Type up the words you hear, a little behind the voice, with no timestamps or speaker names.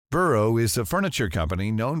Burrow is a furniture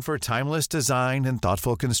company known for timeless design and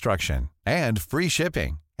thoughtful construction, and free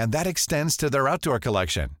shipping, and that extends to their outdoor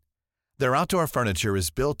collection. Their outdoor furniture is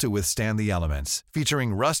built to withstand the elements,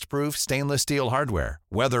 featuring rust-proof stainless steel hardware,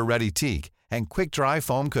 weather-ready teak, and quick-dry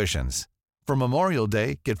foam cushions. For Memorial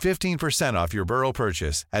Day, get 15% off your Burrow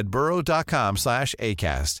purchase at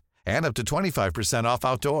burrow.com/ACAST and up to 25% off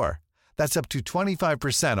outdoor. That's up to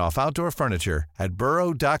 25% off outdoor furniture at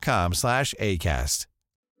burrow.com/ACAST.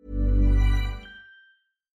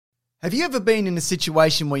 Have you ever been in a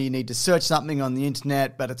situation where you need to search something on the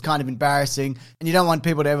internet, but it's kind of embarrassing and you don't want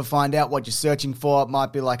people to ever find out what you're searching for? It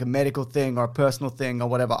might be like a medical thing or a personal thing or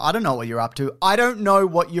whatever. I don't know what you're up to. I don't know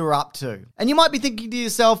what you're up to. And you might be thinking to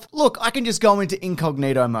yourself, look, I can just go into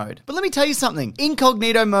incognito mode. But let me tell you something.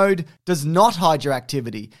 Incognito mode does not hide your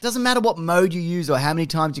activity. It doesn't matter what mode you use or how many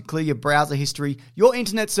times you clear your browser history. Your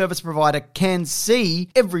internet service provider can see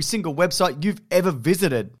every single website you've ever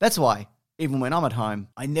visited. That's why, even when I'm at home,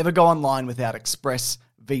 I never go online without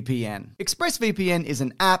ExpressVPN. ExpressVPN is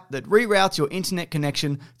an app that reroutes your internet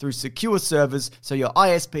connection through secure servers so your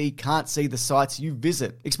ISP can't see the sites you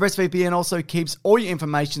visit. ExpressVPN also keeps all your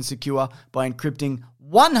information secure by encrypting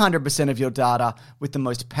 100% of your data with the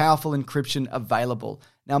most powerful encryption available.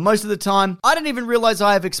 Now, most of the time, I don't even realize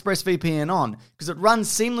I have ExpressVPN on because it runs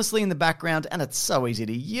seamlessly in the background and it's so easy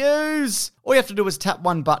to use. All you have to do is tap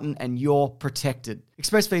one button and you're protected.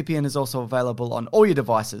 ExpressVPN is also available on all your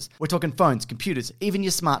devices. We're talking phones, computers, even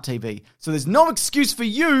your smart TV. So there's no excuse for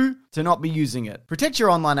you to not be using it. Protect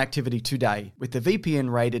your online activity today with the VPN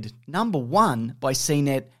rated #1 by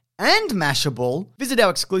CNET and Mashable. Visit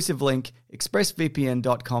our exclusive link,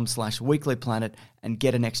 expressvpn.com/weeklyplanet, and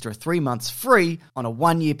get an extra 3 months free on a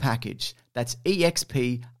 1-year package. That's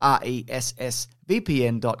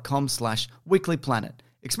expressvpn.com/weeklyplanet.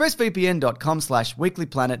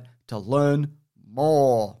 expressvpn.com/weeklyplanet to learn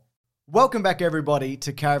more. Welcome back, everybody,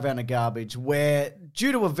 to Caravan of Garbage, where,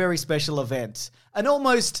 due to a very special event, an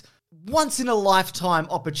almost once-in-a-lifetime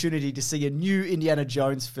opportunity to see a new Indiana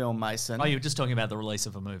Jones film, Mason. Oh, you were just talking about the release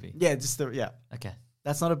of a movie. Yeah, Okay.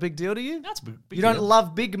 That's not a big deal to you? That's a big You don't deal.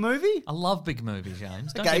 love big movie? I love big movie,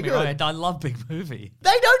 James. Don't Okay, get me good. wrong. I love big movie.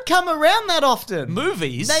 They don't come around that often.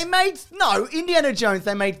 Movies? Indiana Jones,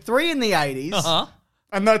 they made 3 in the 80s. Uh-huh.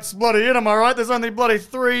 And that's bloody it, am I right? There's only bloody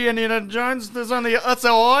 3 Indiana Jones. That's the only ones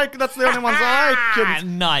I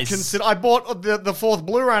can Nice. consider. I bought the 4th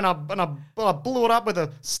Blu-ray and I blew it up with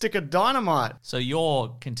a stick of dynamite. So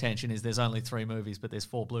your contention is there's only 3 movies, but there's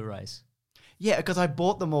 4 Blu-rays. Yeah, because I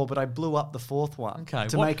bought them all, but I blew up the 4th one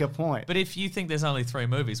to make a point. But if you think there's only 3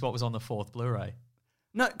 movies, what was on the 4th Blu-ray?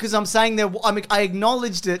 No, because I'm saying I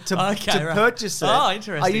acknowledged it to purchase it. Oh,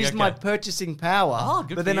 interesting. I used my purchasing power. Oh,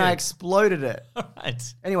 good But for then you. I exploded it. All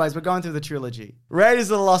right. Anyways, we're going through the trilogy.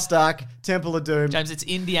 Raiders of the Lost Ark, Temple of Doom. James, it's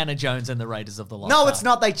Indiana Jones and the Raiders of the Lost No, Ark. it's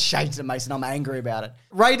not. They changed it, Mason. I'm angry about it.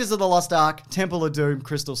 Raiders of the Lost Ark, Temple of Doom,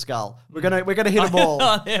 Crystal Skull. We're gonna hit them all.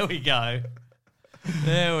 Oh, there we go.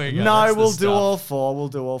 There we go. No, That's the we'll do stuff. all 4. We'll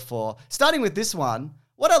do all 4. Starting with this one.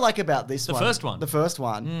 What I like about this one. The first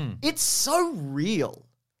one. It's so real.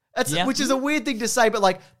 Yeah. Which is a weird thing to say, but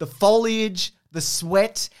like the foliage, the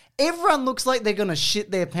sweat, everyone looks like they're going to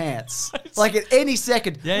shit their pants. Like at any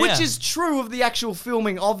second, which is true of the actual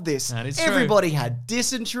filming of this. That is true. Everybody had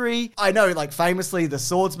dysentery. I know, like famously, the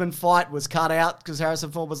swordsman fight was cut out because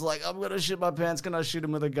Harrison Ford was like, I'm going to shit my pants. Can I shoot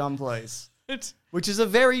him with a gun, please? Which is a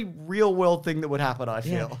very real world thing that would happen, I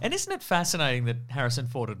feel. And isn't it fascinating that Harrison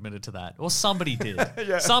Ford admitted to that? Or somebody did.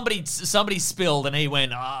 Yeah. Somebody spilled and he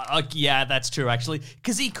went, yeah, that's true, actually.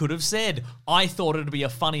 Because he could have said, I thought it'd be a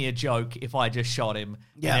funnier joke if I just shot him.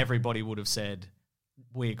 Yeah. And everybody would have said,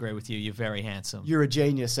 we agree with you, you're very handsome. You're a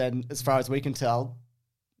genius, and as far as we can tell,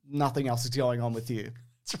 nothing else is going on with you.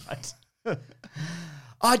 That's right.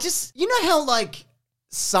 You know how, like,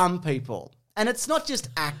 some people... And it's not just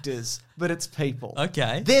actors, but it's people.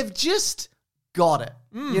 Okay. They've just got it,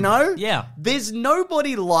 you know? Yeah. There's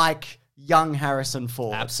nobody like young Harrison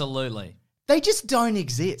Ford. Absolutely. They just don't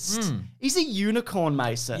exist. He's a unicorn,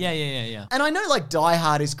 Mason. Yeah. And I know, like, Die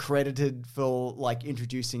Hard is credited for, like,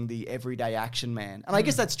 introducing the everyday action man. And I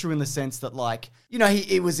guess that's true in the sense that, like, you know,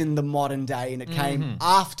 it was in the modern day and it came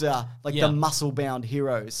after, like, the muscle-bound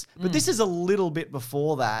heroes. But this is a little bit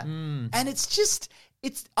before that. And it's just...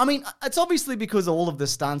 It's obviously because all of the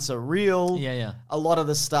stunts are real. Yeah. A lot of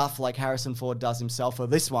the stuff like Harrison Ford does himself for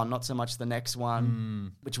this one, not so much the next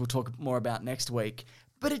one, which we'll talk more about next week.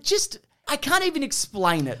 But it just, I can't even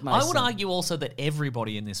explain it, Mason. I would argue also that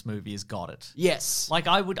everybody in this movie has got it. Yes. Like,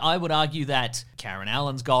 I would argue that Karen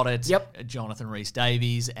Allen's got it. Yep. Jonathan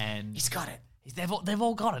Rhys-Davies and... He's got it. They've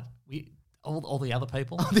all got it. All the other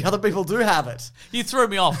people. The other people do have it. You threw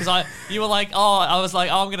me off because you were like, I was like,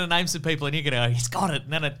 I'm going to name some people, and you're going to go, he's got it,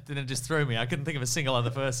 and then it just threw me. I couldn't think of a single other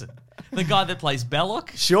person. The guy that plays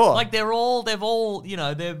Belloc, sure, like they've all,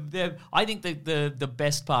 they're. I think the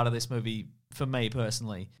best part of this movie for me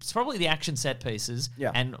personally, it's probably the action set pieces,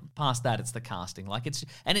 and past that, it's the casting. Like it's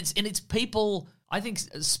people. I think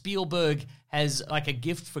Spielberg has like a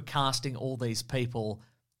gift for casting all these people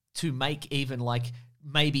to make even like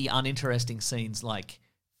maybe uninteresting scenes like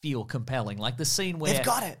feel compelling. Like the scene where they've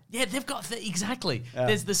got it. Yeah, they've got exactly. Yeah.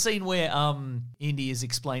 There's the scene where Indy is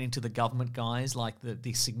explaining to the government guys like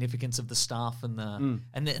the significance of the staff and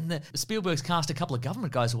the Spielberg's cast a couple of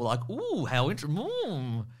government guys who were like, ooh, how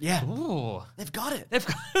interesting. Yeah. Ooh. They've got it.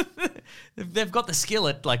 They've got the skill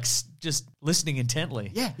at like just listening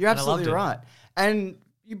intently. Yeah, you're absolutely right. And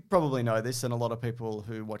you probably know this, and a lot of people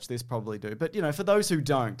who watch this probably do. But, for those who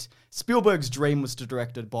don't, Spielberg's dream was to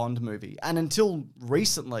direct a Bond movie. And until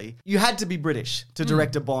recently, you had to be British to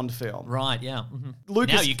direct a Bond film. Right, yeah. Mm-hmm.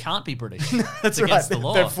 Lucas, now you can't be British. That's right. Against the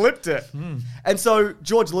law. They flipped it. And so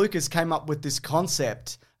George Lucas came up with this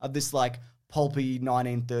concept of this, like, pulpy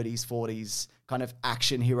 1930s, 40s kind of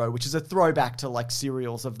action hero, which is a throwback to, like,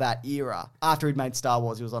 serials of that era. After he'd made Star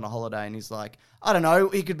Wars, he was on a holiday, and he's like, I don't know,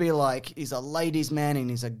 he could be like, he's a ladies' man, and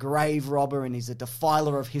he's a grave robber, and he's a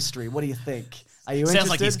defiler of history. What do you think? Are you interested? Sounds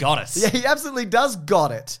like he's got us. Yeah, he absolutely does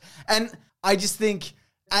got it. And I just think,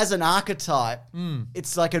 as an archetype,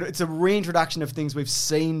 it's like it's a reintroduction of things we've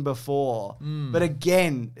seen before. But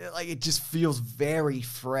again, like it just feels very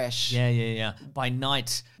fresh. Yeah. By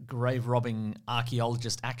night, grave-robbing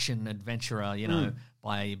archaeologist, action adventurer,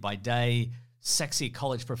 by day, sexy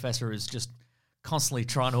college professor is just constantly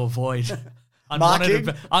trying to avoid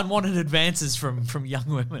unwanted advances from young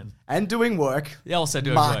women. And doing work. Yeah, also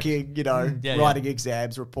doing marking, work. Writing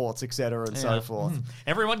exams, reports, etc. and so forth.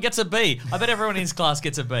 Everyone gets a B. I bet everyone in his class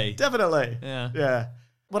gets a B. Definitely. Yeah.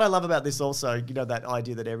 What I love about this also, that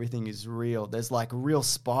idea that everything is real. There's like real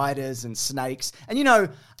spiders and snakes. And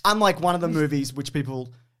unlike one of the movies which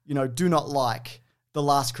people, do not like, The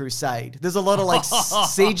Last Crusade. There's a lot of like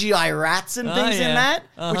CGI rats and things in that,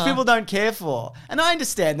 which people don't care for. And I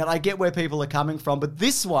understand that. I get where people are coming from. But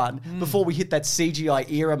this one, before we hit that CGI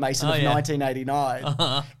era, Mason, of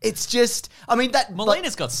 1989, it's just,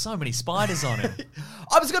 Molina's got so many spiders on him.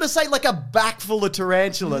 I was going to say like a back full of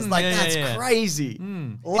tarantulas. That's crazy.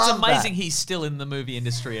 It's amazing he's still in the movie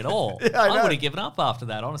industry at all. I would have given up after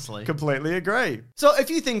that, honestly. Completely agree. So a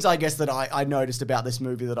few things I guess that I noticed about this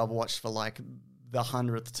movie that I've watched for like the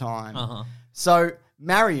 100th time. So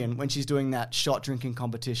Marion, when she's doing that shot drinking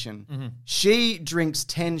competition, she drinks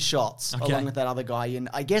 10 shots along with that other guy in,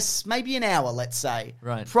 I guess, maybe an hour, let's say.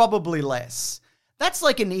 Right. Probably less. That's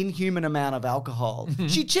like an inhuman amount of alcohol.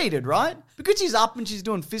 She cheated, right? Because she's up and she's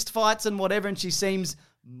doing fist fights and whatever, and she seems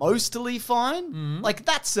mostly fine. Like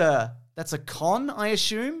that's a con, I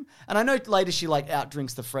assume. And I know later she like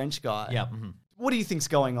outdrinks the French guy. Yeah. What do you think's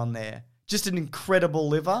going on there? Just an incredible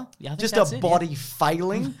liver? Yeah, I think just that's a body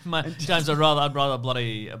failing? James, I'd rather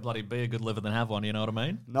bloody be a good liver than have one, you know what I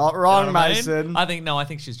mean? Not wrong, you know Mason. I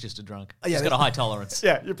think she's just a drunk. She's got a high tolerance.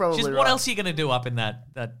 Yeah, you're probably right. What else are you going to do up in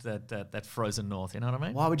that frozen north, you know what I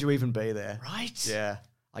mean? Why would you even be there? Right? Yeah,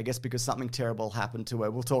 I guess because something terrible happened to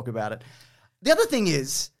her. We'll talk about it. The other thing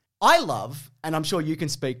is, I love, and I'm sure you can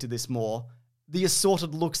speak to this more, the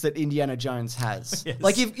assorted looks that Indiana Jones has. Yes.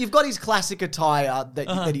 Like, you've got his classic attire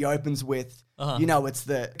that he opens with. It's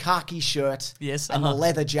the khaki shirt and the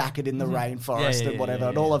leather jacket in the rainforest and whatever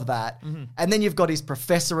and all of that. And then you've got his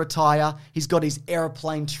professor attire. He's got his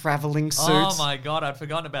airplane traveling suit. Oh, my God. I'd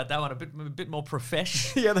forgotten about that one. A bit more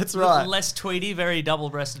profesh. Yeah, that's right. Less tweedy, very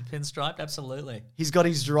double-breasted pinstriped. Absolutely. He's got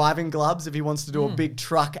his driving gloves if he wants to do a big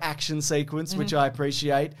truck action sequence, which I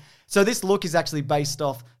appreciate. So this look is actually based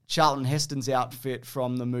off Charlton Heston's outfit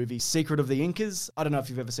from the movie Secret of the Incas. I don't know if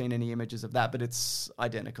you've ever seen any images of that, but it's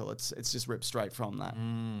identical. It's just ripped straight from that,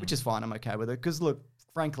 which is fine. I'm okay with it. Because look,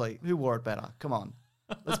 frankly, who wore it better? Come on.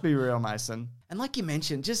 Let's be real, Mason. And like you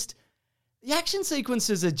mentioned, just the action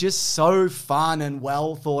sequences are just so fun and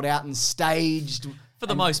well thought out and staged. For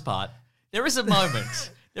the most part. There is a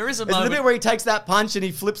moment... There's the bit where he takes that punch and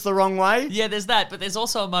he flips the wrong way. Yeah, there's that. But there's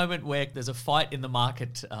also a moment where there's a fight in the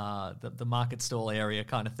market, the market stall area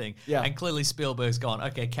kind of thing. Yeah. And clearly Spielberg's gone,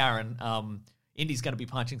 okay, Karen, Indy's going to be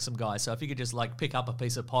punching some guy. So if you could just like pick up a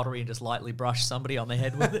piece of pottery and just lightly brush somebody on the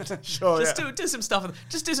head with it. Sure, Just do some stuff.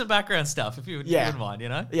 Just do some background stuff if you wouldn't mind, you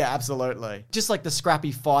know? Yeah, absolutely. Just like the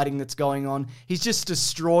scrappy fighting that's going on. He's just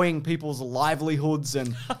destroying people's livelihoods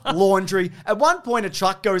and laundry. At one point, a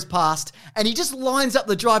truck goes past and he just lines up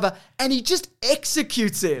the driver and he just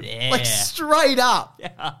executes him. Yeah. Like straight up.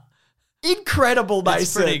 Yeah. Incredible, Mason.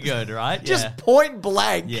 It's pretty good, right? Just point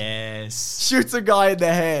blank. Yes. Shoots a guy in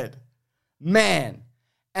the head. Man.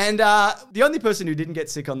 And the only person who didn't get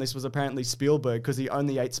sick on this was apparently Spielberg because he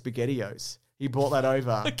only ate SpaghettiOs. He brought that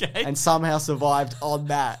over and somehow survived on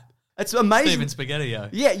that. It's amazing. Steven Spaghettio.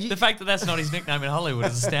 Yeah. The fact that that's not his nickname in Hollywood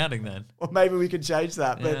is astounding then. Or maybe we could change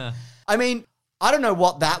that. But Yeah. I mean, I don't know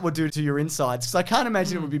what that would do to your insides because I can't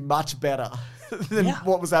imagine it would be much better than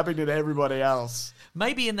what was happening to everybody else.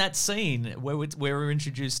 Maybe in that scene where we're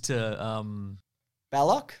introduced to,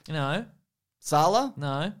 Balok? Sala?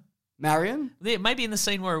 No. Marion? Yeah, maybe in the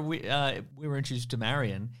scene where we were introduced to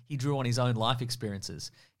Marion, he drew on his own life experiences.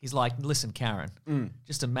 He's like, listen, Karen,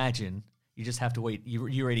 just imagine you just have to eat,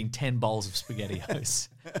 you're eating 10 bowls of SpaghettiOs,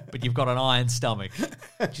 but you've got an iron stomach.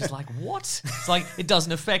 She's like, what? It's like, it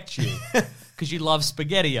doesn't affect you because you love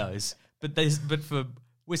SpaghettiOs, but for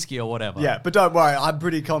whiskey or whatever. Yeah, but don't worry, I'm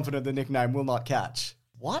pretty confident the nickname will not catch.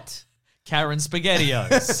 What? Karen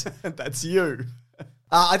SpaghettiOs. That's you.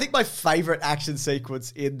 I think my favorite action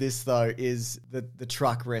sequence in this, though, is the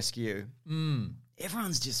truck rescue.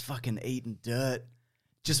 Everyone's just fucking eating dirt,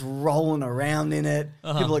 just rolling around in it.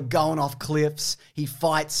 People are going off cliffs. He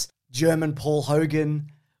fights German Paul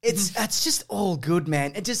Hogan. It's just all good,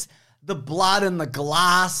 man. It just the blood and the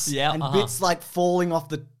glass and bits like falling off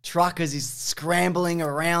the truck as he's scrambling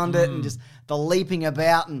around it and just the leaping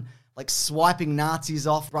about and like swiping Nazis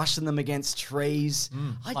off, brushing them against trees.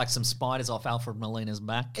 Like some spiders off Alfred Molina's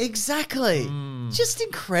back. Exactly. Just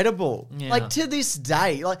incredible. Yeah. Like to this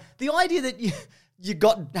day, like the idea that you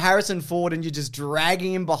got Harrison Ford and you're just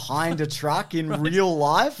dragging him behind a truck in real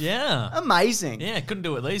life. Yeah. Amazing. Yeah, couldn't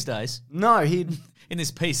do it these days. No, he'd... In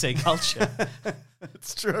this PC culture.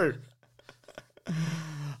 It's true.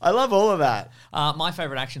 I love all of that. My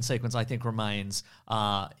favorite action sequence, I think, remains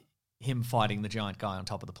him fighting the giant guy on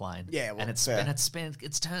top of the plane. Yeah, well, and it's fair.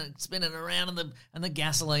 spinning around, and the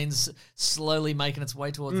gasoline's slowly making its way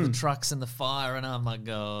towards the trucks and the fire. And oh my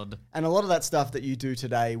god! And a lot of that stuff that you do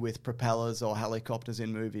today with propellers or helicopters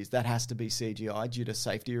in movies, that has to be CGI due to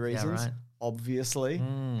safety reasons, obviously,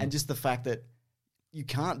 and just the fact that you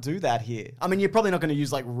can't do that here. I mean, you're probably not going to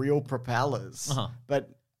use like real propellers, but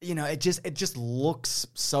you know, it just looks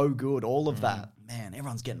so good. All of that, man.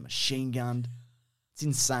 Everyone's getting machine gunned. It's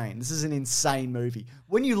insane. This is an insane movie.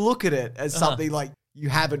 When you look at it as something like you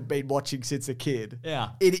haven't been watching since a kid,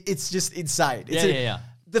 it's just insane.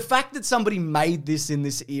 The fact that somebody made this in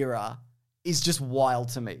this era is just wild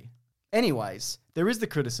to me. Anyways, there is the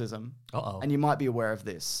criticism, and you might be aware of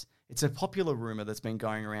this. It's a popular rumor that's been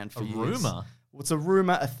going around for years. A rumor? Well, it's a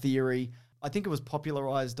rumor, a theory. I think it was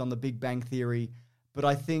popularized on the Big Bang Theory, but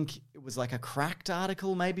I think it was like a Cracked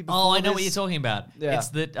article maybe before Oh, I know this. what you're talking about. Yeah. It's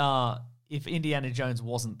that if Indiana Jones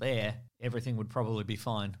wasn't there, everything would probably be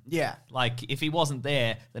fine. Yeah. Like, if he wasn't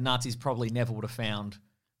there, the Nazis probably never would have found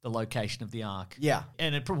the location of the Ark. Yeah.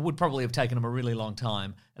 And it would probably have taken them a really long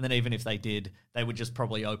time. And then even if they did, they would just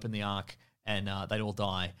probably open the Ark and they'd all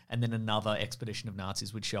die. And then another expedition of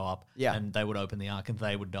Nazis would show up and they would open the Ark and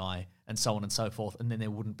they would die and so on and so forth. And then there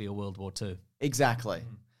wouldn't be a World War II. Exactly.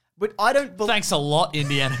 But I don't... Thanks a lot,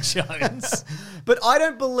 Indiana Jones. But I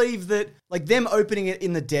don't believe that, like, them opening it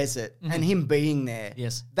in the desert and him being there,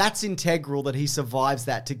 that's integral that he survives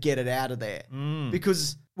that to get it out of there.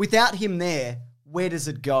 Because without him there, where does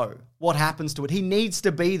it go? What happens to it? He needs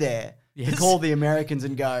to be there to call the Americans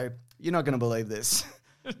and go, you're not going to believe this.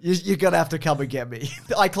 You're going to have to come and get me.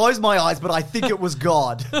 I closed my eyes, but I think it was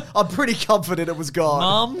God. I'm pretty confident it was God.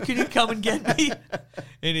 Mom, can you come and get me?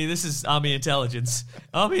 Andy, this is Army Intelligence.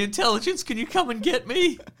 Army Intelligence, can you come and get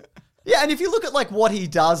me? Yeah, and if you look at like what he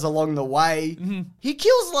does along the way, he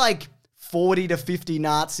kills like 40 to 50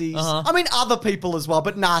 Nazis. I mean, other people as well,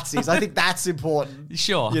 but Nazis. I think that's important.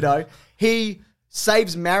 Sure. You know, he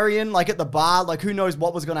saves Marion, like at the bar, like who knows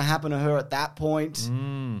what was going to happen to her at that point.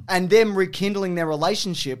 And them rekindling their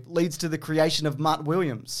relationship leads to the creation of Mutt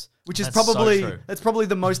Williams, which is that's probably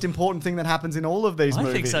the most important thing that happens in all of these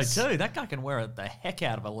movies. I think so too. That guy can wear the heck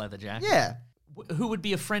out of a leather jacket. Yeah. Who would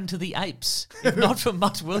be a friend to the apes if not for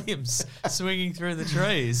Mutt Williams swinging through the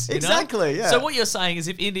trees? You Exactly, know? yeah. So what you're saying is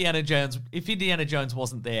if Indiana Jones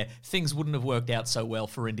wasn't there, things wouldn't have worked out so well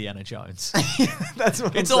for Indiana Jones. That's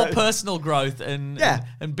what It's I'm all saying. personal growth and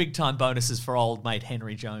big time bonuses for old mate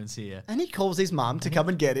Henry Jones here. And he calls his mum to come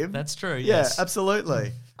and get him. That's true. Yeah, Yes,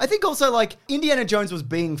 absolutely. I think also like Indiana Jones was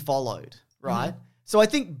being followed, right? So I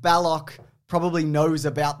think Balok probably knows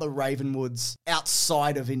about the Ravenwoods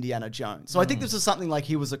outside of Indiana Jones. So I think this is something like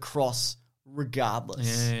he was across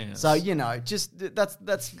regardless. Yes. So, you know, just that's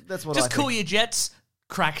what I think. Just cool your jets.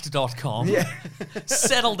 Cracked.com. Yeah.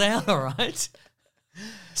 Settle down, all right?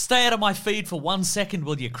 Stay out of my feed for 1 second,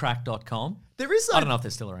 will you, crack.com? There is I don't know if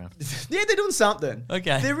they're still around. Yeah, they're doing something.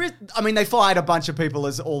 Okay. There is. I mean, they fired a bunch of people,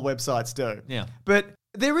 as all websites do. Yeah. But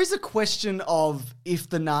there is a question of if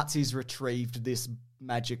the Nazis retrieved this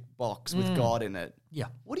magic box with God in it. Yeah.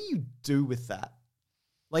 What do you do with that?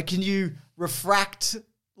 Like, can you refract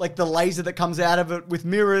like the laser that comes out of it with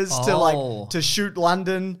mirrors to shoot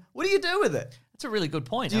London? What do you do with it? That's a really good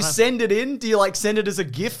point. Do you send it in? Do you like send it as a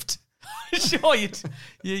gift? Sure,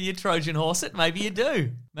 you Trojan horse it. Maybe you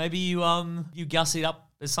do. Maybe you guss it up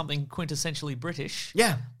as something quintessentially British.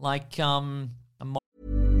 Yeah. Like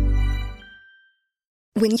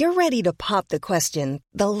When you're ready to pop the question,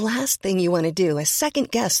 the last thing you want to do is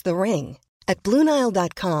second-guess the ring. At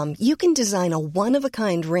BlueNile.com, you can design a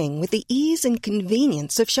one-of-a-kind ring with the ease and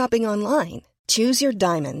convenience of shopping online. Choose your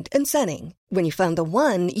diamond and setting. When you find the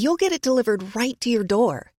one, you'll get it delivered right to your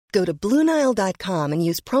door. Go to BlueNile.com and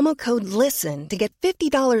use promo code LISTEN to get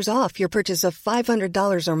 $50 off your purchase of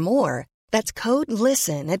 $500 or more. That's code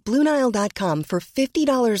LISTEN at BlueNile.com for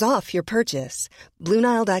 $50 off your purchase.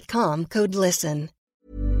 BlueNile.com, code LISTEN.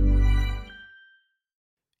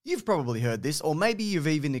 You've probably heard this, or maybe you've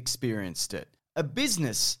even experienced it. A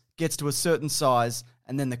business gets to a certain size,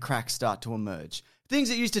 and then the cracks start to emerge. Things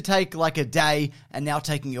that used to take like a day and now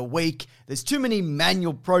taking a week. There's too many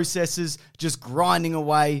manual processes just grinding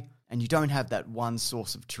away, and you don't have that one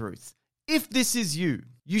source of truth. If this is you,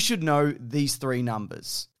 you should know these three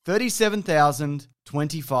numbers. 37,000,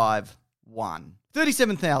 25, 1.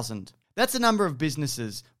 37,000. That's the number of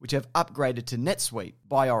businesses which have upgraded to NetSuite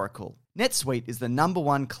by Oracle. NetSuite is the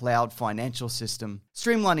 #1 cloud financial system,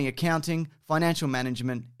 streamlining accounting, financial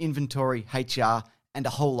management, inventory, HR, and a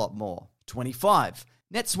whole lot more. 25.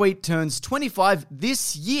 NetSuite turns 25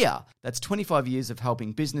 this year. That's 25 years of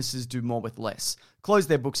helping businesses do more with less, close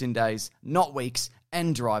their books in days, not weeks,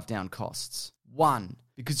 and drive down costs. 1.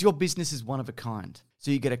 Because your business is one of a kind.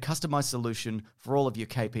 So you get a customized solution for all of your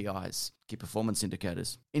KPIs, key performance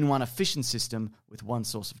indicators, in one efficient system with one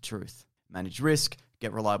source of truth. Manage risk,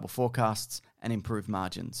 get reliable forecasts, and improve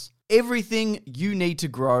margins. Everything you need to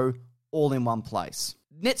grow, all in one place.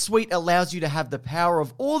 NetSuite allows you to have the power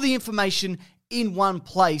of all the information in one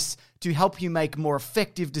place to help you make more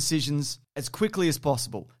effective decisions as quickly as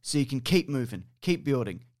possible, so you can keep moving, keep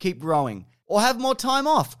building, keep growing, or have more time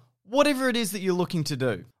off, whatever it is that you're looking to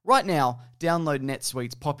do. Right now, download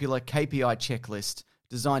NetSuite's popular KPI checklist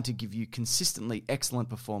designed to give you consistently excellent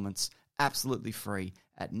performance, absolutely free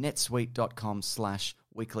at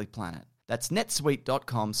netsuite.com/weeklyplanet. That's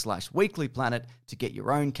netsuite.com/weeklyplanet to get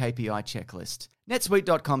your own KPI checklist.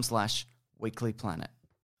 netsuite.com/weeklyplanet.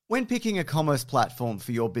 When picking a commerce platform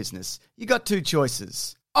for your business, you got two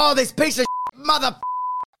choices. Oh, this piece of mother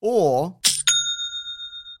or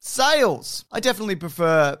sales. I definitely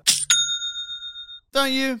prefer,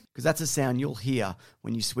 don't you? Because that's a sound you'll hear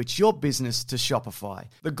when you switch your business to Shopify,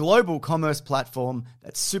 the global commerce platform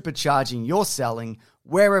that's supercharging your selling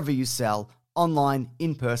wherever you sell, online,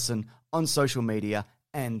 in person, on social media,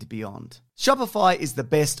 and beyond. Shopify is the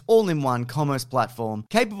best all-in-one commerce platform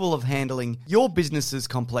capable of handling your business's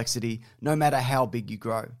complexity no matter how big you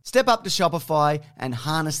grow. Step up to Shopify and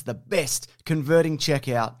harness the best converting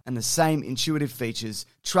checkout and the same intuitive features,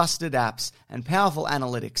 trusted apps, and powerful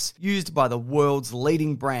analytics used by the world's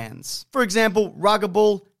leading brands. For example,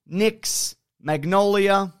 Ruggable, Nix,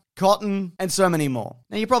 Magnolia, Cotton, and so many more.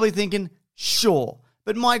 Now you're probably thinking, sure,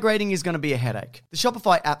 but migrating is going to be a headache. The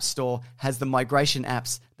Shopify App Store has the migration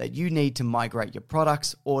apps that you need to migrate your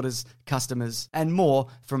products, orders, customers, and more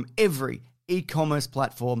from every e-commerce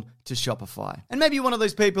platform to Shopify. And maybe you're one of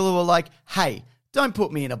those people who are like, hey, don't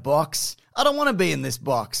put me in a box. I don't want to be in this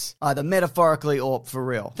box, either metaphorically or for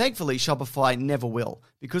real. Thankfully, Shopify never will,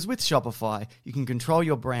 because with Shopify, you can control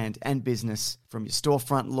your brand and business from your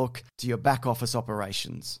storefront look to your back office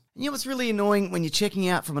operations. And you know what's really annoying when you're checking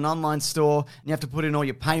out from an online store and you have to put in all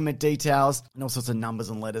your payment details and all sorts of numbers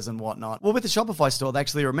and letters and whatnot? Well, with the Shopify store, they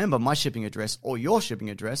actually remember my shipping address or your shipping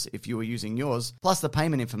address if you were using yours, plus the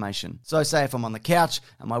payment information. So say if I'm on the couch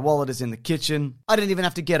and my wallet is in the kitchen, I don't even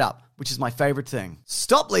have to get up, which is my favorite thing.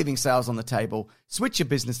 Stop leaving sales on the table, switch your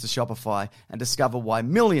business to Shopify, and discover why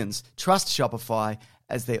millions trust Shopify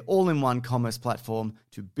as their all-in-one commerce platform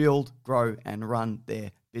to build, grow, and run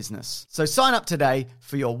their business. So sign up today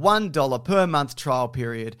for your $1 per month trial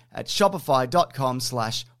period at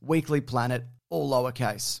shopify.com/weeklyplanet, all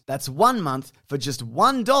lowercase. That's 1 month for just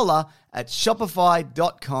 $1 at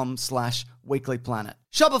shopify.com/weeklyplanet.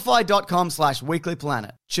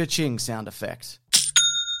 Shopify.com/weeklyplanet. Cha-ching sound effect.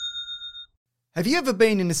 Have you ever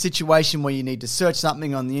been in a situation where you need to search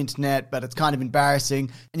something on the internet, but it's kind of embarrassing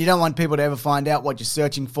and you don't want people to ever find out what you're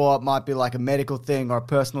searching for? It might be like a medical thing or a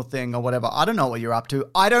personal thing or whatever. I don't know what you're up to.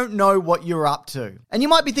 I don't know what you're up to. And you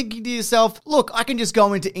might be thinking to yourself, look, I can just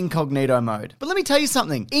go into incognito mode. But let me tell you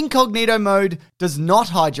something. Incognito mode does not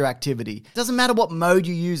hide your activity. It doesn't matter what mode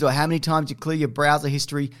you use or how many times you clear your browser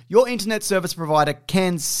history. Your internet service provider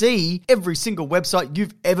can see every single website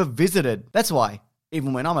you've ever visited. That's why,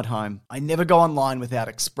 even when I'm at home, I never go online without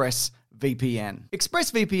ExpressVPN.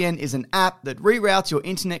 ExpressVPN is an app that reroutes your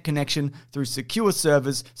internet connection through secure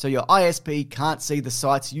servers so your ISP can't see the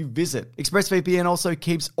sites you visit. ExpressVPN also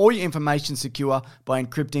keeps all your information secure by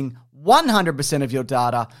encrypting 100% of your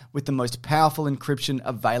data with the most powerful encryption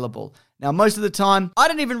available. Now, most of the time, I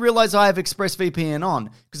don't even realize I have ExpressVPN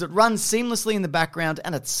on because it runs seamlessly in the background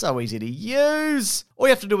and it's so easy to use. All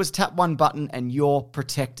you have to do is tap one button and you're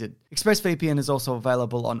protected. ExpressVPN is also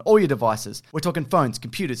available on all your devices. We're talking phones,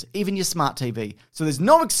 computers, even your smart TV. So there's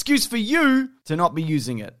no excuse for you to not be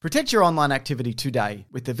using it. Protect your online activity today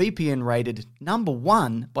with the VPN rated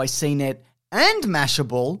 #1 by CNET and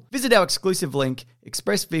Mashable. Visit our exclusive link,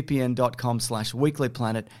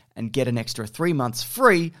 expressvpn.com/weeklyplanet, and get an extra 3 months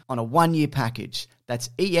free on a 1-year package. That's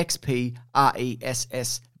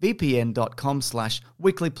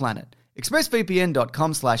expressvpn.com/weeklyplanet.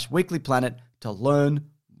 expressvpn.com/weeklyplanet to learn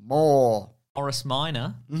more. Morris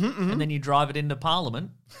Minor, and then you drive it into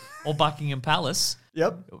Parliament or Buckingham Palace.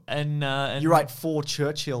 Yep. And you write for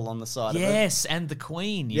Churchill on the side of it. Yes, and the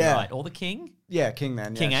Queen, you write. Or the King? Yeah, King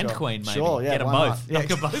then. King yeah, and sure. Queen, maybe. Sure, yeah. Get them why both. not? Knock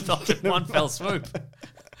them both off in one fell swoop.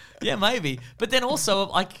 Yeah, maybe. But then also,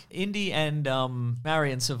 like, Indy and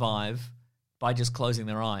Marion survive by just closing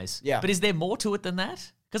their eyes. Yeah. But is there more to it than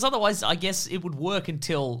that? Because otherwise, I guess it would work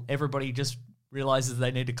until everybody just realizes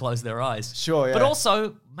they need to close their eyes. Sure, yeah. But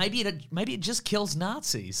also, maybe it just kills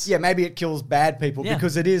Nazis. Yeah, maybe it kills bad people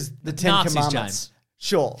because it is the Ten Nazis, Commandments. James.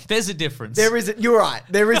 Sure. There's a difference. You're right.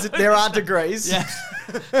 There are degrees. Yeah.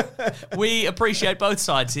 We appreciate both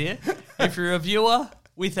sides here. If you're a viewer,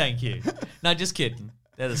 we thank you. No, just kidding.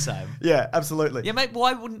 They're the same. Yeah, absolutely. Yeah,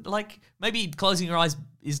 why wouldn't, maybe closing your eyes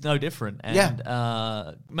is no different.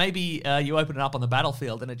 And maybe you open it up on the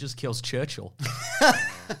battlefield and it just kills Churchill.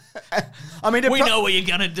 I mean, we know what you're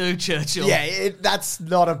going to do, Churchill. Yeah, that's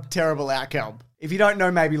not a terrible outcome. If you don't know,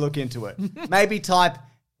 maybe look into it. Maybe type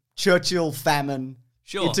Churchill famine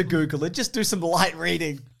into Google and just do some light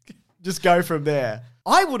reading. Just go from there.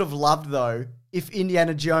 I would have loved, though, if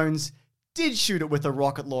Indiana Jones did shoot it with a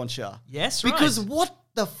rocket launcher. Yes, right. Because what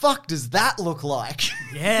the fuck does that look like?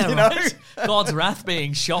 Yeah, you right. know? God's Wrath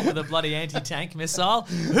being shot with a bloody anti-tank missile.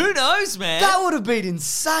 Who knows, man? That would have been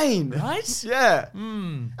insane. Right? Yeah.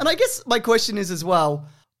 And I guess my question is as well,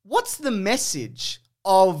 what's the message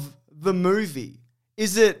of the movie?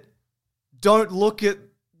 Is it don't look at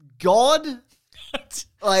God?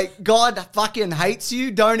 Like, God fucking hates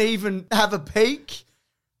you? Don't even have a peek?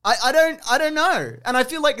 I don't know. And I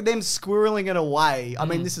feel like them squirreling it away. I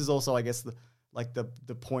mean, this is also, I guess,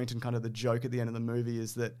 the point and kind of the joke at the end of the movie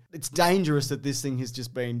is that it's dangerous that this thing has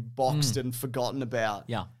just been boxed and forgotten about.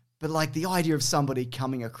 Yeah. But like the idea of somebody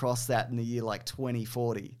coming across that in the year like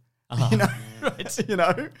 2040, Right. you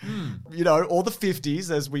know, or the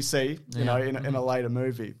 50s as we see, you know, in a later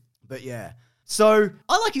movie. But yeah. So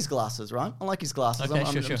I like his glasses, right? I like his glasses. Okay,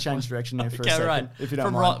 I'm going to change direction there for a second, right. if you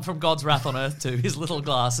don't mind. From God's Wrath on Earth to his little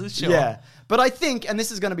glasses, sure. Yeah. But I think, and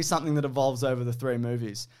this is going to be something that evolves over the 3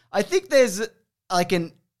 movies, I think there's like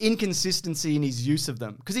an inconsistency in his use of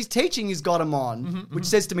them. Because his teaching he's got them on, which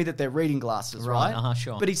says to me that they're reading glasses, right?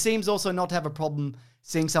 Sure. But he seems also not to have a problem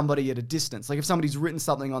seeing somebody at a distance. Like if somebody's written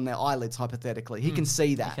something on their eyelids, hypothetically, he can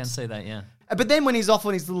see that. You can see that, yeah. But then when he's off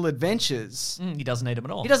on his little adventures, He doesn't need them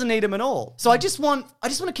at all. he doesn't need them at all. So I just want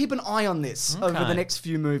to keep an eye on this over the next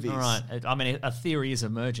few movies. All right. I mean, a theory is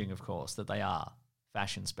emerging, of course, that they are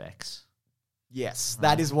fashion specs. Yes,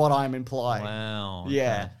 that is what I'm implying. Wow.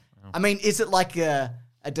 Yeah. Okay. I mean, is it like a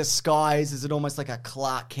disguise? Is it almost like a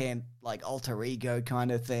Clark Kent, like alter ego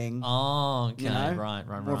kind of thing? Oh, okay. You know? Right.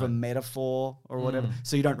 More of a metaphor or whatever.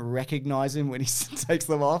 So you don't recognize him when he takes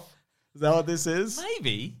them off? Is that what this is?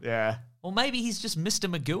 Maybe. Yeah. Or maybe he's just Mr.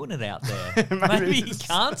 Magooing it out there. maybe he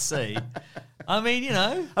can't see. I mean, you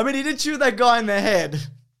know. I mean, he did shoot that guy in the head.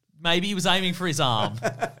 Maybe he was aiming for his arm.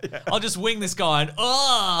 Yeah. I'll just wing this guy and,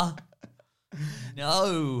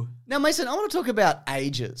 no. Now, Mason, I want to talk about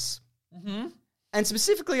ages. Mm-hmm. And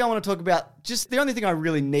specifically, I want to talk about just the only thing I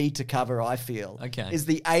really need to cover, I feel, is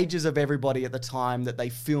the ages of everybody at the time that they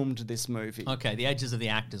filmed this movie. Okay, the ages of the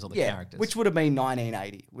actors or the characters. Which would have been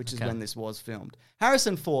 1980, which is when this was filmed.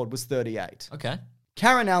 Harrison Ford was 38. Okay.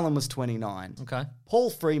 Karen Allen was 29. Okay. Paul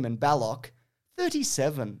Freeman, Balok,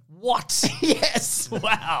 37. What? Yes.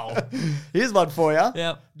 Wow. Here's one for you.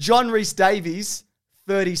 Yep. John Rhys Davies,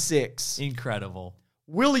 36. Incredible.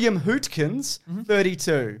 William Hootkins,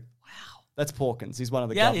 32. Wow. That's Porkins. He's one of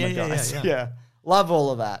the government guys. Yeah. Love all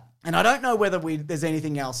of that. And I don't know whether there's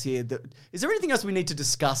anything else here. Is there anything else we need to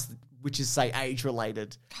discuss which is, say,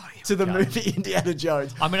 age-related to the movie Indiana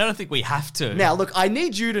Jones? I mean, I don't think we have to. Now, look, I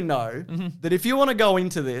need you to know that if you want to go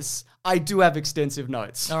into this, I do have extensive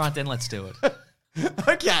notes. All right, then let's do it.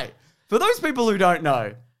 Okay. For those people who don't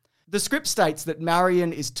know, the script states that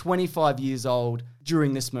Marion is 25 years old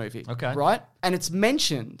during this movie. Okay. Right? And it's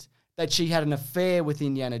mentioned that she had an affair with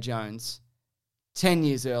Indiana Jones 10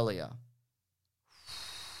 years earlier.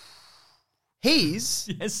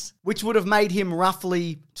 Yes. Which would have made him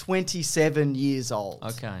roughly 27 years old.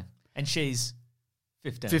 Okay. And she's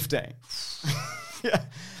 15. 15. Yeah.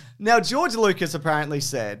 Now, George Lucas apparently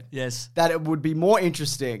said Yes. that it would be more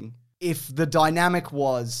interesting if the dynamic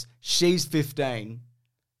was she's 15,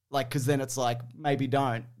 like, because then it's like, maybe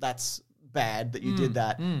don't. That's bad that you did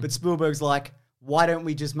that. But Spielberg's like, why don't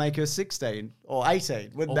we just make her 16 or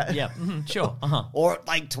 18? Wouldn't that? Yeah, sure. Uh-huh. Or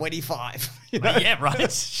like 25. You know? Yeah,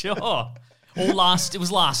 right. Sure. It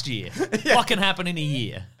was last year. What can happen in a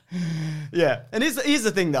year? Yeah. And here's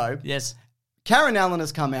the thing, though. Yes. Karen Allen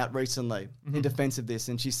has come out recently in defense of this,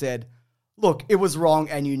 and she said, look, it was wrong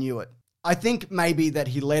and you knew it. I think maybe that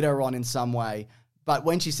he led her on in some way, but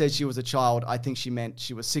when she said she was a child, I think she meant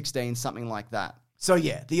she was 16, something like that. So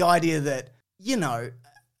yeah, the idea that, you know...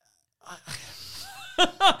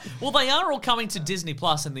 Well, they are all coming to Disney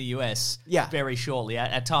Plus in the US very shortly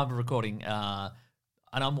at time of recording.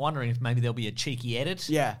 And I'm wondering if maybe there'll be a cheeky edit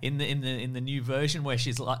in the new version where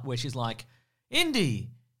she's like, Indy,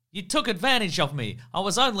 you took advantage of me. I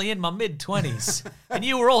was only in my mid-20s. And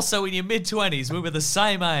you were also in your mid-20s. We were the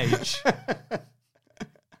same age.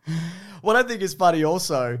 What I think is funny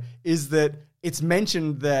also is that it's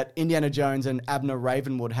mentioned that Indiana Jones and Abner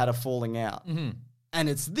Ravenwood had a falling out. Mm-hmm. And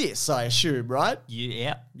it's this, I assume, right?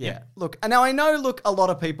 Yeah. Look, and now I know, a lot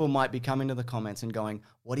of people might be coming to the comments and going,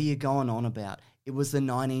 what are you going on about? It was the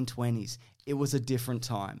 1920s. It was a different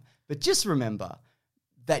time. But just remember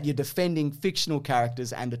that you're defending fictional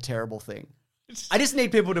characters and a terrible thing. I just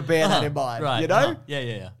need people to bear that in mind, right, you know?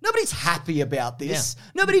 Yeah. Nobody's happy about this. Yeah.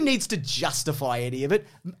 Nobody needs to justify any of it.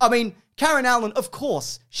 I mean, Karen Allen, of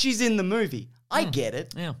course, she's in the movie. I get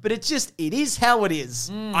it. Yeah. But it is how it is,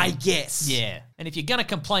 I guess. Yeah. And if you're going to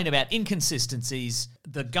complain about inconsistencies,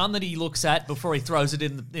 the gun that he looks at before he throws it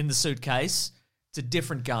in the suitcase, it's a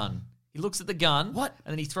different gun. He looks at the gun. What?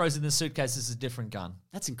 And then he throws it in the suitcase. It's a different gun.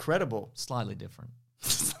 That's incredible. Slightly different.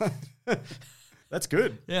 That's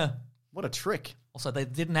good. Yeah. What a trick. Also, they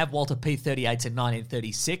didn't have Walter P-38s in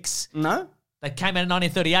 1936. No? They came out in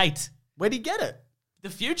 1938. Where'd he get it? The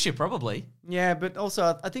future, probably. Yeah, but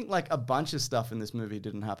also I think a bunch of stuff in this movie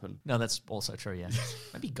didn't happen. No, that's also true, yeah.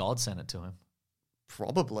 Maybe God sent it to him.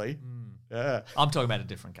 Probably. Yeah. I'm talking about a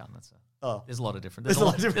different gun. There's a lot of different.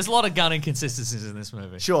 There's There's a lot of gun inconsistencies in this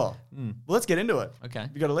movie. Sure. Well, let's get into it. Okay.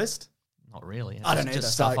 You got a list? Not really. I don't It's either,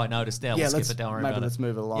 just stuff so- I noticed now. Yeah, Let's skip it. Don't worry maybe about let's it.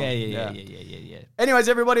 move it along. Yeah. Anyways,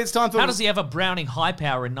 everybody, it's time for... How does he have a Browning high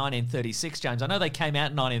power in 1936, James? I know they came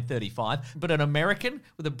out in 1935, but an American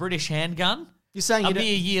with a British handgun? You're saying a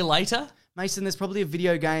year later? Mason, there's probably a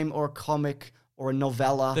video game or a comic or a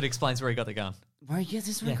novella. That explains where he got the gun. Right, yeah, this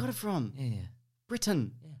is where he got it from. Yeah.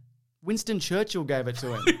 Britain. Yeah. Winston Churchill gave it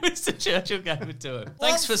to him. Winston Churchill gave it to him.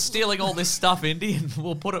 Thanks for stealing all this stuff, Indy, and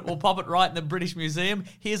we'll pop it right in the British Museum.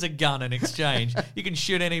 Here's a gun in exchange. You can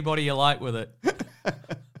shoot anybody you like with it.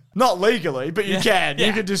 Not legally, but you can. Yeah.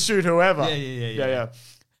 You can just shoot whoever. Yeah.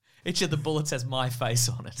 Each of the bullets has my face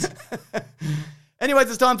on it. Anyways,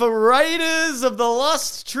 it's time for Raiders of the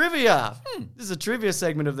Lost Trivia. This is a trivia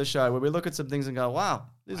segment of the show where we look at some things and go, wow,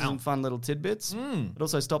 this is some fun little tidbits. It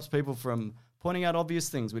also stops people from pointing out obvious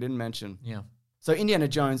things we didn't mention. Yeah. So Indiana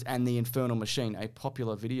Jones and the Infernal Machine, a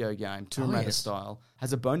popular video game, Tomb Raider style,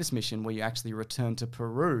 has a bonus mission where you actually return to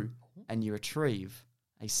Peru and you retrieve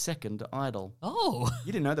a second idol. Oh.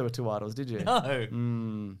 You didn't know there were two idols, did you?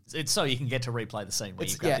 No. It's so you can get to replay the scene where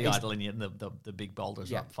you've got the idol and the big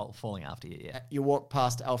boulders falling after you. Yeah. You walk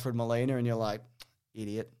past Alfred Molina and you're like,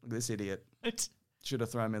 idiot, look at this idiot. Should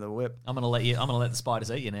have thrown me the whip. I'm gonna let the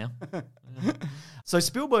spiders eat you now. So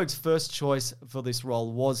Spielberg's first choice for this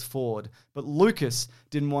role was Ford, but Lucas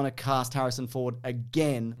didn't want to cast Harrison Ford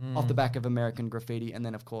again off the back of American Graffiti and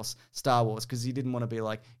then, of course, Star Wars, because he didn't want to be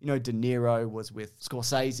like, De Niro was with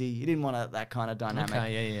Scorsese. He didn't want that kind of dynamic.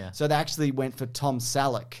 Okay, yeah. So they actually went for Tom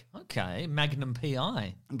Selleck. Okay, Magnum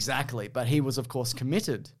P.I. Exactly, but he was, of course,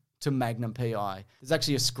 committed to Magnum P.I. There's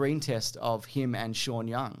actually a screen test of him and Sean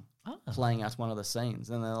Young. playing out one of the scenes.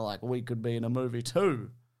 And they're like, we could be in a movie too,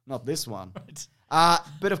 not this one. Right.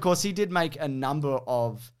 But of course, he did make a number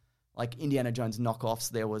of like Indiana Jones knockoffs.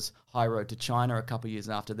 There was High Road to China a couple of years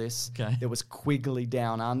after this. Okay. There was Quigley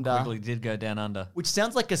Down Under. Quigley did go down under. Which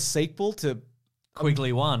sounds like a sequel to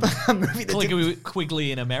Quigley won. a movie that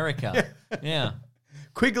Quigley in America. Yeah.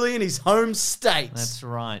 Quigley in his home state. That's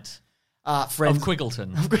right. Friends. Of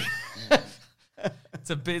Quiggleton. It's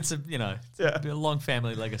a long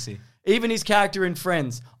family legacy. Even his character in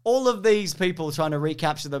Friends. All of these people trying to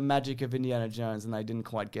recapture the magic of Indiana Jones, and they didn't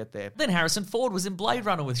quite get there. Then Harrison Ford was in Blade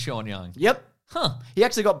Runner with Sean Young. Yep. Huh. He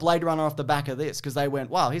actually got Blade Runner off the back of this because they went,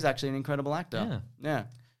 wow, he's actually an incredible actor. Yeah.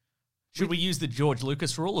 Should we use the George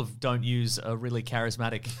Lucas rule of don't use a really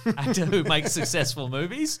charismatic actor who makes successful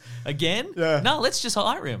movies again? Yeah. No, let's just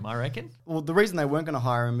hire him, I reckon. Well, the reason they weren't going to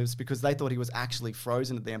hire him is because they thought he was actually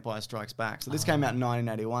frozen at The Empire Strikes Back. So this came out in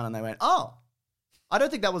 1981, and they went, oh, I don't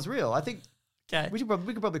think that was real. I think Okay. we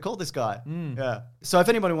could probably call this guy. Yeah. So if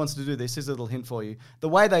anybody wants to do this, here's a little hint for you. The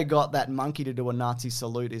way they got that monkey to do a Nazi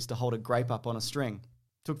salute is to hold a grape up on a string.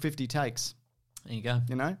 Took 50 takes, There you go.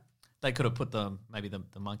 you know? They could have put the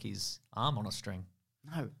monkey's arm on a string.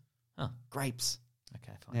 No. Huh. Grapes.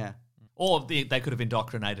 Okay, fine. Yeah. Or they could have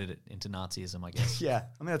indoctrinated it into Nazism, I guess. Yeah.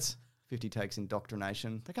 I mean, that's 50 takes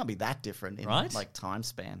indoctrination. They can't be that different in Right? like time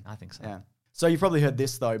span. I think so. Yeah. So you've probably heard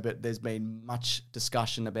this though, but there's been much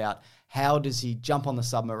discussion about how does he jump on the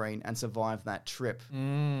submarine and survive that trip?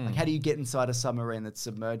 Like how do you get inside a submarine that's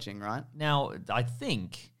submerging, right? Now, I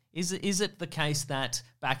think, is it the case that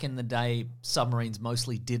back in the day, submarines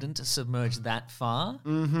mostly didn't submerge that far?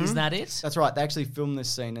 Mm-hmm. Is that it? That's right. They actually filmed this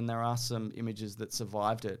scene and there are some images that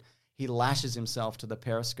survived it. He lashes himself to the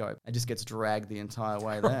periscope and just gets dragged the entire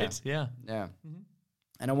way there. Right, yeah. Yeah. Mm-hmm.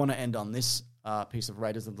 And I want to end on this piece of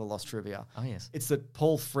Raiders of the Lost trivia. Oh, yes. It's the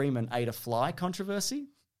Paul Freeman ate a fly controversy.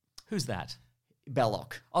 Who's that?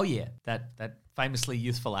 Belloc. Oh, yeah. That famously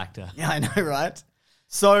youthful actor. Yeah, I know, right?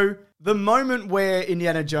 So the moment where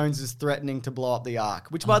Indiana Jones is threatening to blow up the Ark,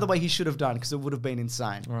 which, by the way, he should have done because it would have been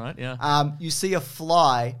insane. All right, yeah. You see a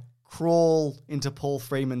fly crawl into Paul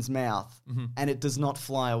Freeman's mouth and it does not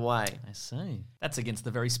fly away. I see. That's against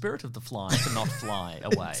the very spirit of the fly to not fly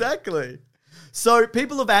away. Exactly. So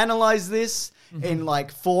people have analyzed this in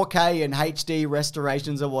like 4K and HD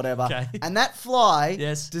restorations or whatever. Okay. And that fly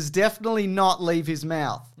Yes. does definitely not leave his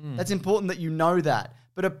mouth. That's important that you know that.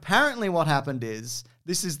 But apparently what happened is,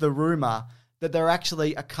 this is the rumor, that there are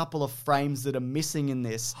actually a couple of frames that are missing in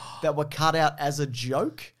this that were cut out as a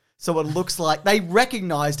joke. So it looks like they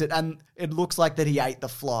recognized it and it looks like that he ate the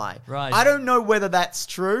fly. Right. I don't know whether that's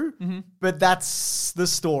true, but that's the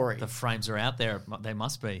story. The frames are out there. They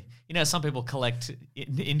must be. You know, some people collect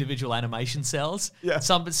individual animation cells. Yeah.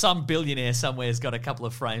 Some billionaire somewhere has got a couple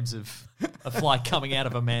of frames of a fly coming out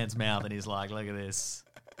of a man's mouth and he's like, look at this.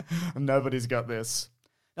 Nobody's got this.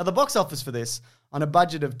 Now, the box office for this, on a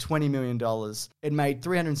budget of $20 million, it made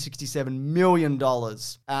 $367 million,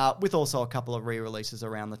 with also a couple of re-releases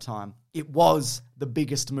around the time. It was the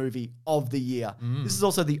biggest movie of the year. This is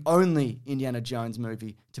also the only Indiana Jones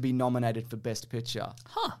movie to be nominated for Best Picture.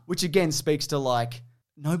 Which, again, speaks to, like,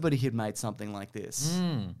 nobody had made something like this.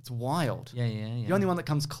 It's wild. Yeah. The only one that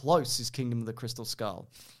comes close is Kingdom of the Crystal Skull.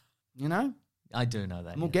 You know? I do know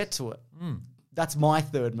that. And we'll yes. get to it. That's my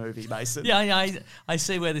third movie, Mason. Yeah, I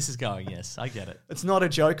see where this is going. Yes, I get it. It's not a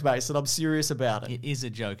joke, Mason. I'm serious about it. It is a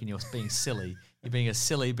joke and you're being silly. You're being a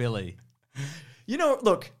silly Billy. You know,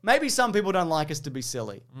 look, maybe some people don't like us to be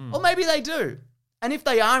silly. Or maybe they do. And if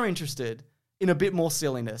they are interested in a bit more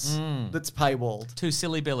silliness that's paywalled. Two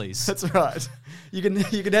silly Billies. That's right. You can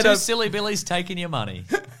head Two over, silly Billies taking your money.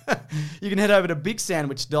 you can head over to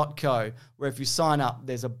bigsandwich.co, where if you sign up,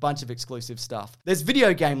 there's a bunch of exclusive stuff. There's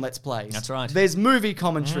video game Let's Plays. That's right. There's movie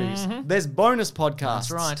commentaries. There's bonus podcasts.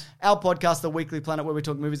 That's right. Our podcast, The Weekly Planet, where we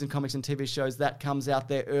talk movies and comics and TV shows, that comes out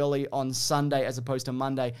there early on Sunday as opposed to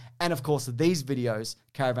Monday. And of course, these videos,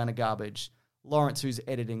 Caravan of Garbage. Lawrence, who's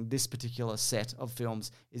editing this particular set of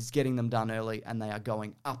films, is getting them done early, and they are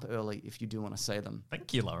going up early if you do want to see them.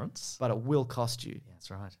 Thank you, Lawrence. But it will cost you Yeah,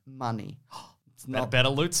 that's right. money. It's Better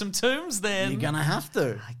loot some tombs then. You're going to have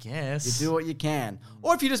to. I guess. You do what you can.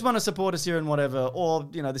 Or if you just want to support us here and whatever, or,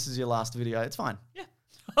 you know, this is your last video, it's fine. Yeah.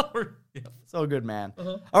 Yeah. It's all good, man.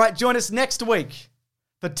 All right, join us next week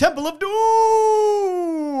for Temple of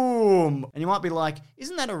Doom. And you might be like,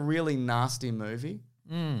 isn't that a really nasty movie?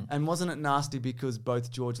 And wasn't it nasty because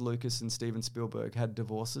both George Lucas and Steven Spielberg had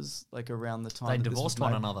divorces like around the time They that this divorced was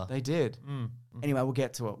one made? another. They did. Anyway, we'll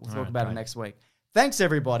get to it. We'll talk right, about it great. next week. Thanks,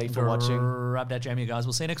 everybody, for watching. Rub that jam, you guys.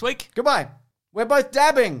 We'll see you next week. Goodbye. We're both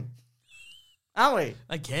dabbing, aren't we?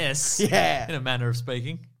 I guess. Yeah. In a manner of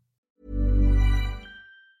speaking.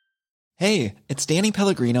 Hey, it's Danny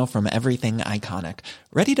Pellegrino from Everything Iconic.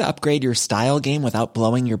 Ready to upgrade your style game without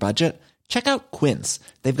blowing your budget? Check out Quince.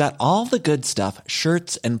 They've got all the good stuff,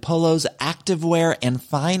 shirts and polos, activewear, and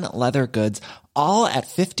fine leather goods, all at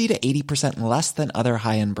 50 to 80% less than other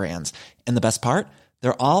high-end brands. And the best part?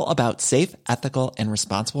 They're all about safe, ethical, and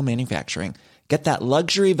responsible manufacturing. Get that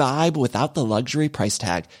luxury vibe without the luxury price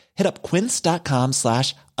tag. Hit up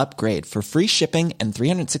quince.com/upgrade for free shipping and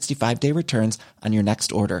 365-day returns on your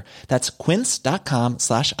next order. That's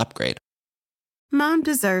quince.com/upgrade. Mom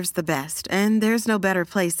deserves the best, and there's no better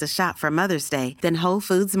place to shop for Mother's Day than Whole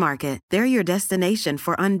Foods Market. They're your destination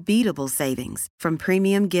for unbeatable savings, from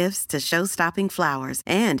premium gifts to show-stopping flowers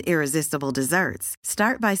and irresistible desserts.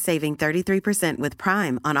 Start by saving 33% with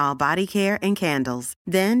Prime on all body care and candles.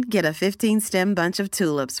 Then get a 15-stem bunch of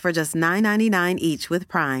tulips for just $9.99 each with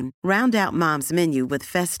Prime. Round out Mom's menu with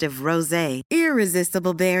festive rosé,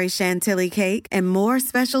 irresistible berry chantilly cake, and more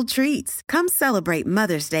special treats. Come celebrate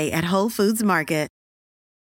Mother's Day at Whole Foods Market.